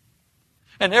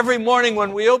 And every morning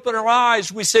when we open our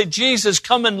eyes, we say, Jesus,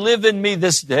 come and live in me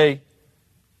this day.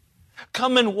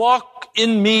 Come and walk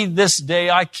in me this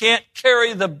day. I can't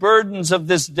carry the burdens of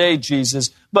this day, Jesus,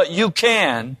 but you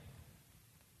can.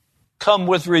 Come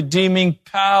with redeeming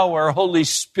power, Holy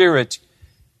Spirit.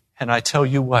 And I tell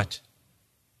you what,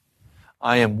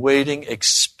 I am waiting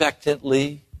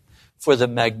expectantly for the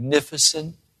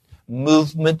magnificent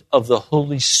movement of the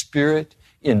Holy Spirit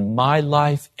in my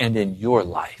life and in your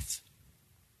life.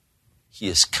 He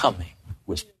is coming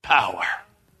with power.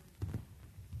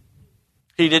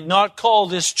 He did not call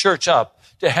this church up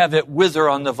to have it wither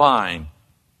on the vine.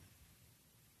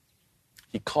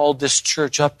 He called this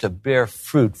church up to bear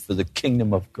fruit for the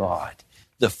kingdom of God,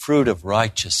 the fruit of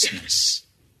righteousness.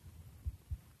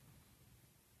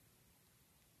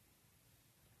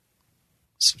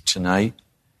 So tonight,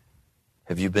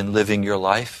 have you been living your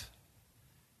life?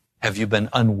 Have you been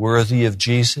unworthy of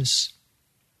Jesus?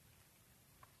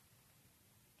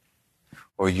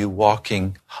 Or are you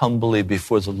walking humbly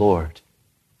before the Lord,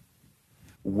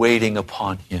 waiting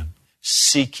upon Him,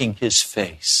 seeking His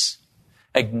face,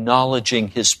 acknowledging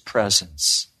His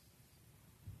presence?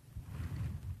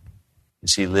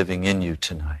 Is He living in you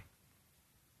tonight?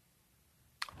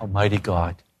 Almighty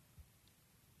God,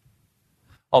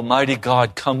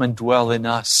 come and dwell in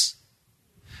us.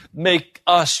 Make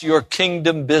us your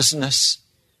kingdom business.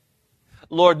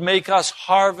 Lord, make us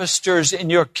harvesters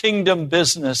in your kingdom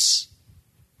business.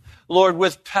 Lord,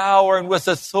 with power and with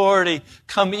authority,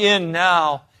 come in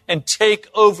now and take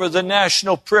over the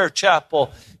National Prayer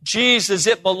Chapel. Jesus,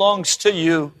 it belongs to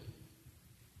you.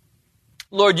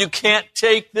 Lord, you can't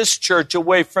take this church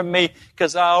away from me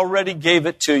because I already gave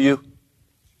it to you.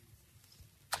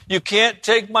 You can't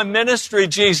take my ministry,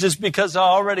 Jesus, because I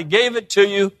already gave it to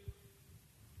you.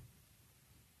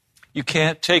 You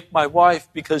can't take my wife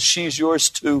because she's yours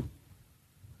too.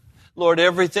 Lord,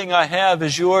 everything I have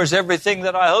is yours. Everything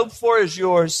that I hope for is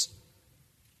yours.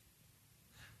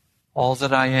 All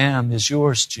that I am is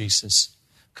yours, Jesus.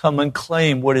 Come and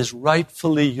claim what is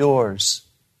rightfully yours.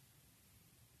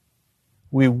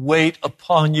 We wait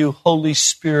upon you, Holy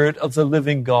Spirit of the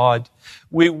living God.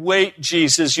 We wait,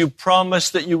 Jesus. You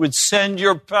promised that you would send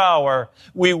your power.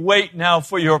 We wait now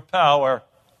for your power.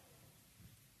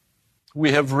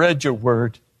 We have read your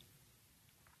word.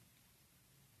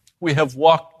 We have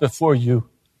walked before you.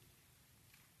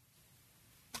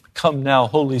 Come now,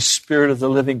 Holy Spirit of the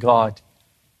living God,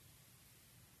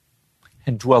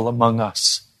 and dwell among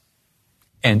us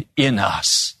and in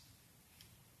us.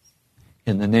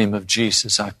 In the name of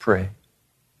Jesus, I pray.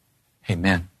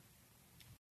 Amen.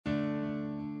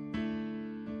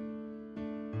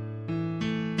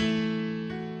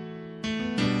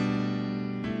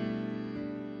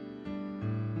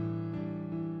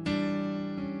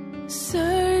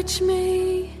 Search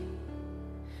me,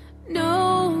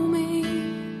 know me,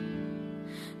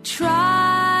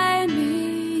 try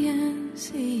me and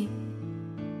see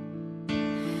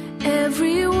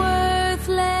every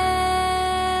worthless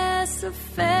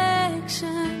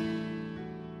affection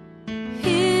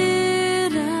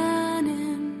hidden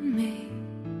in me.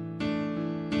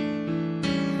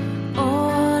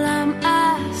 All I'm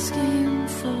asking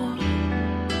for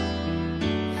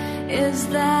is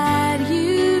that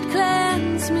you'd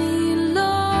cleanse me,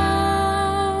 Lord.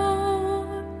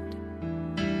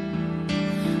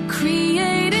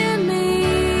 Create in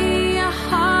me a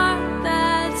heart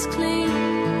that's clean.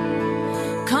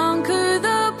 Conquer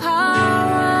the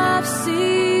power of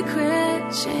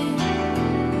secret shame.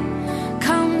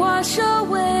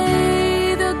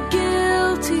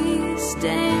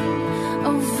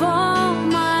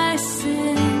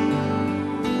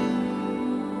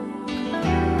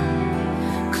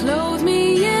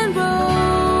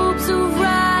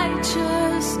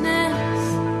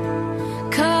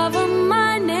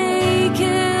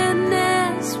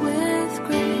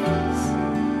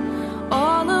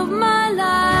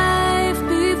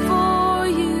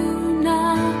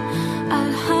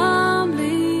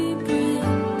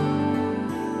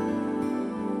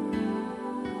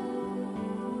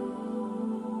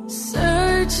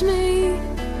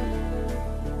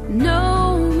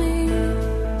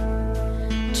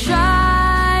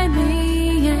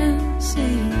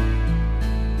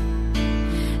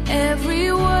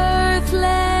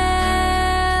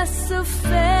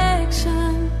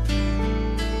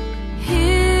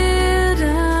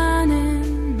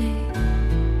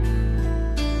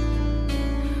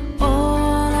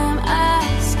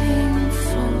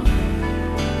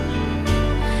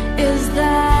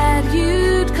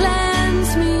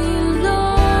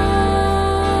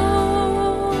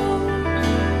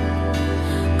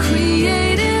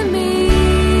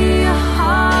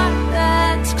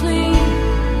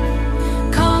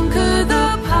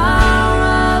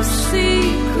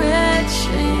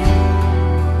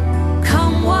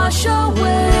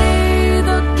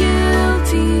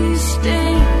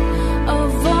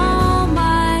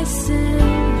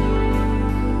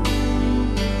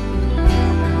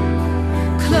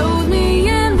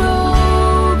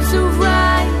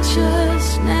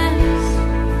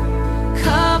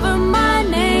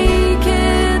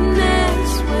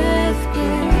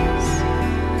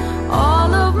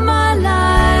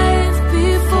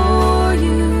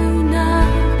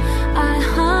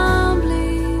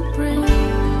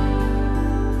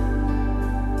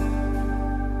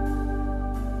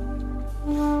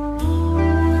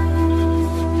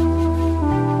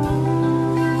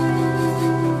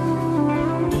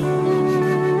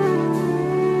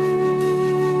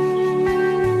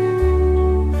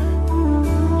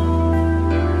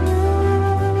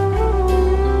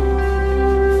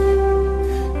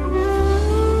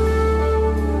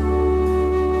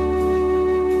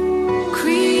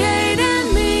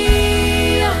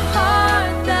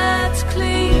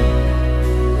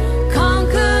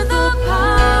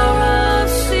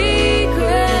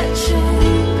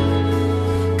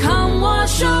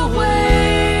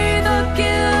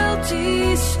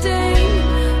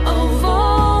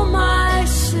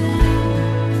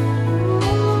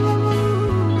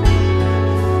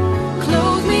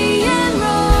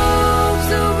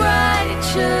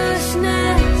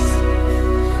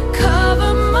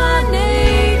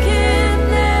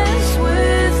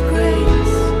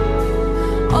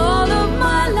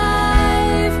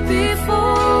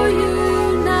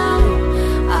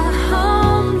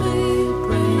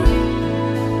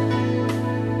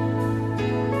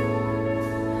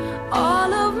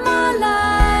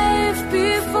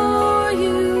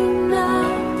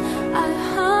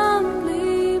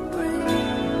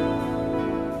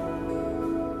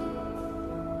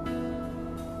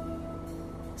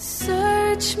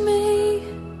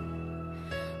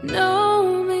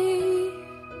 know me,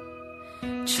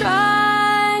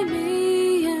 try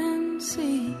me and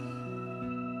see.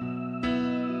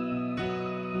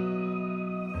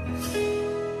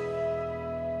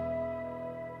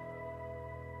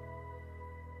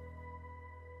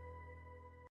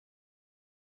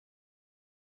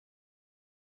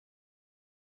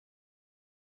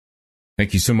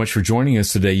 Thank you so much for joining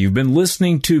us today. You've been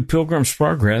listening to Pilgrim's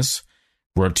Progress,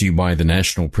 brought to you by the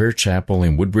National Prayer Chapel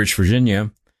in Woodbridge,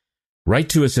 Virginia. Write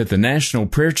to us at the National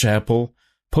Prayer Chapel,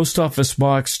 Post Office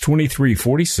Box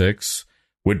 2346,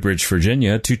 Woodbridge,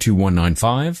 Virginia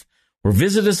 22195, or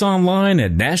visit us online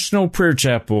at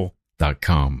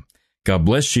nationalprayerchapel.com. God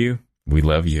bless you. We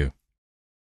love you.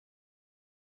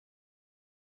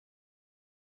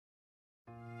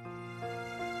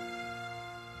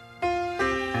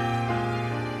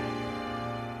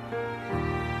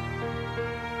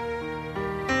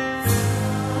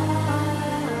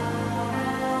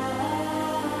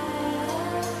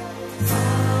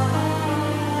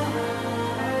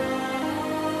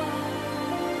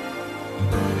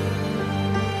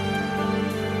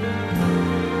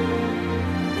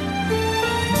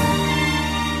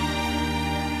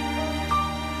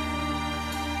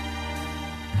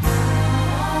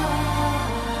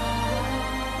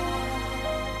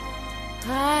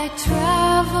 I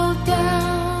traveled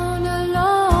down a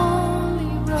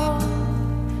lonely road,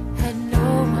 had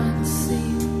no one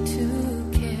seemed to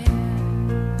care.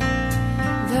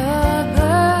 The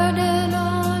burden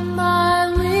on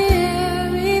my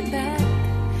weary back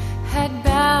had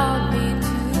bowed me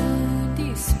to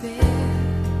despair.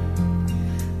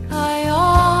 I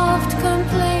oft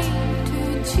complained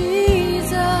to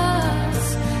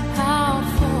Jesus how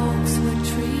folks were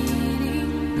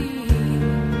treating me.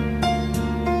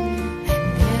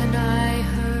 And I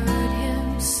heard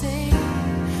him say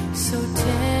so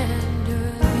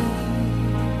tenderly,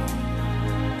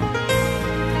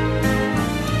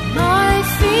 my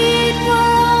feet were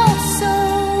all so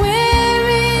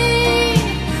weary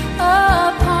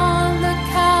upon the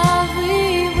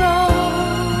Calvary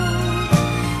road.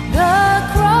 The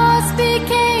cross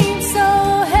became so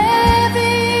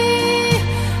heavy,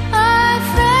 I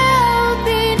fell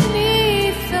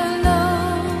beneath the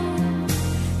load.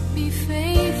 Be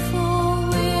faithful,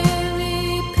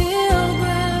 weary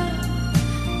pilgrim,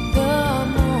 the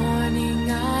morning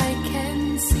I can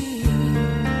see.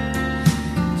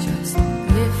 Just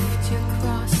lift your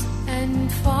cross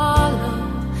and follow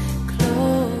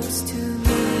close to me.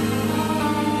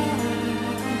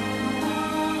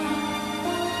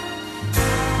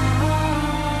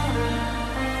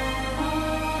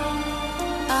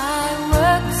 I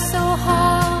worked so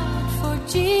hard for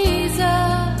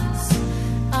Jesus,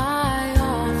 I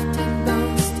often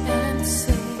boast and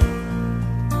say,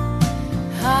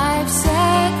 I've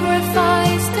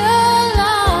sacrificed a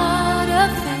lot of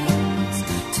things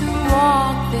to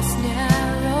walk this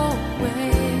narrow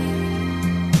way.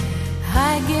 I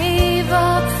gave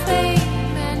up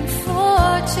fame and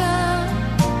fortune,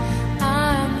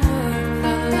 I'm worth a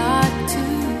lot to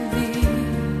thee.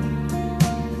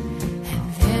 And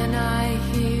then I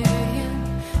hear him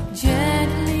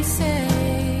gently say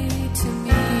to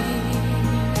me,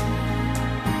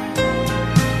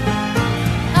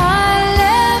 I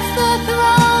left the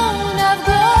throne of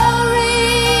glory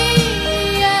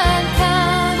and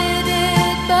counted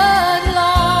it but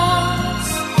loss.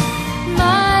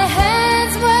 My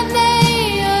hands were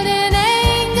nailed in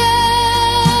anger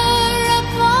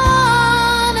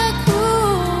upon a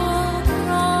cruel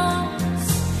cross,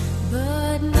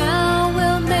 but now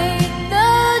we'll make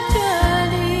the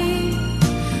journey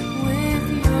with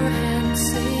your hand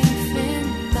safe in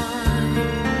mine.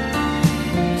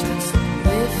 Just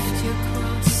lift your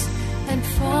cross and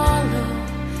follow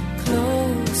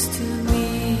close to me.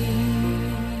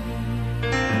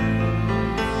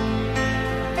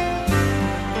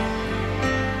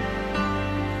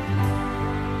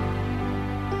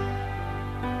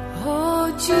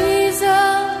 Oh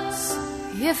Jesus,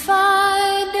 if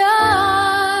I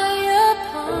die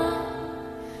upon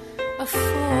a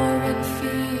foreign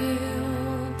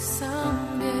field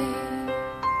someday,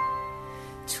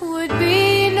 'twould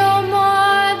be no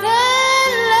more than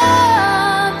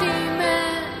love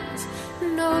demands,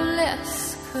 no less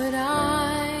could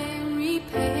I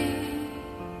repay.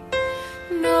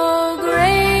 No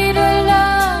greater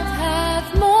love hath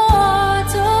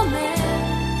mortal man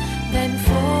than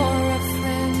for a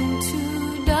friend to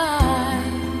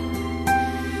die.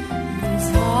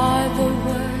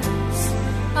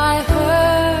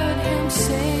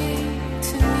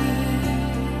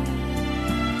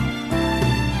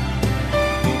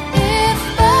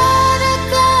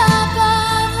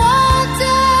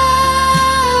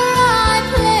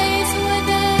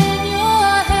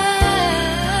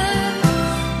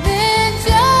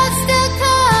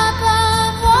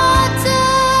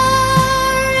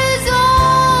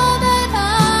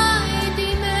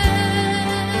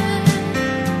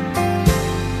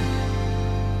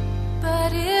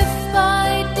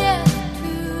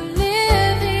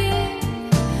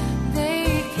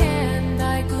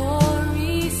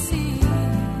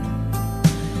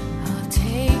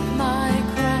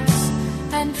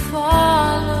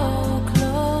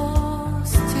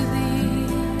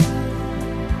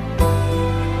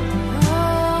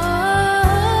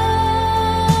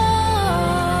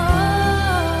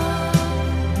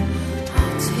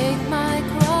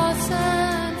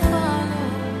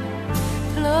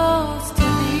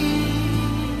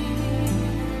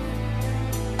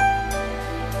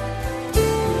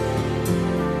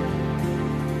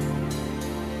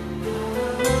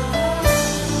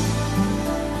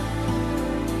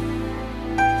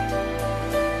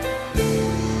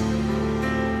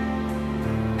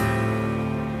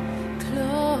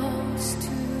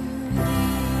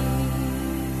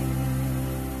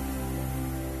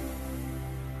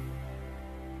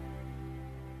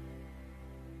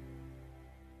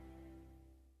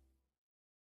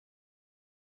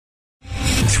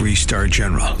 3-star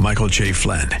general Michael J.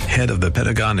 Flynn, head of the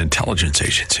Pentagon Intelligence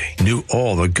Agency, knew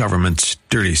all the government's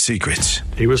dirty secrets.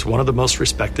 He was one of the most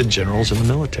respected generals in the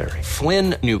military.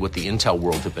 Flynn knew what the intel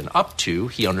world had been up to.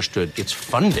 He understood its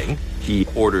funding. He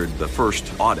ordered the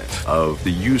first audit of the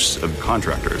use of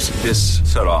contractors. This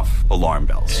set off alarm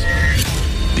bells.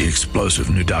 The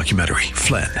explosive new documentary,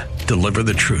 Flynn, Deliver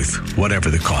the Truth, Whatever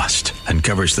the Cost,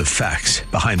 uncovers the facts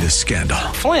behind this scandal.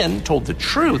 Flynn told the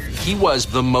truth. He was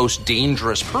the most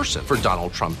dangerous person for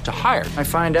Donald Trump to hire. I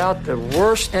find out the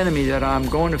worst enemy that I'm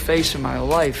going to face in my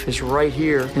life is right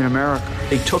here in America.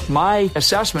 They took my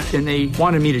assessment and they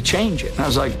wanted me to change it. And I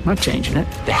was like, I'm not changing it.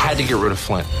 They had to get rid of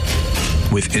Flynn.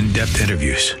 With in-depth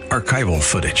interviews, archival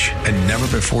footage, and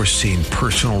never-before-seen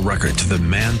personal records of the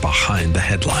man behind the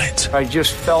headlines. I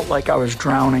just felt like I was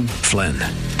drowning. Flynn,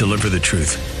 Deliver the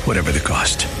Truth, Whatever the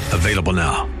Cost. Available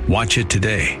now. Watch it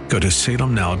today. Go to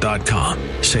salemnow.com.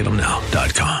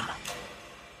 salemnow.com.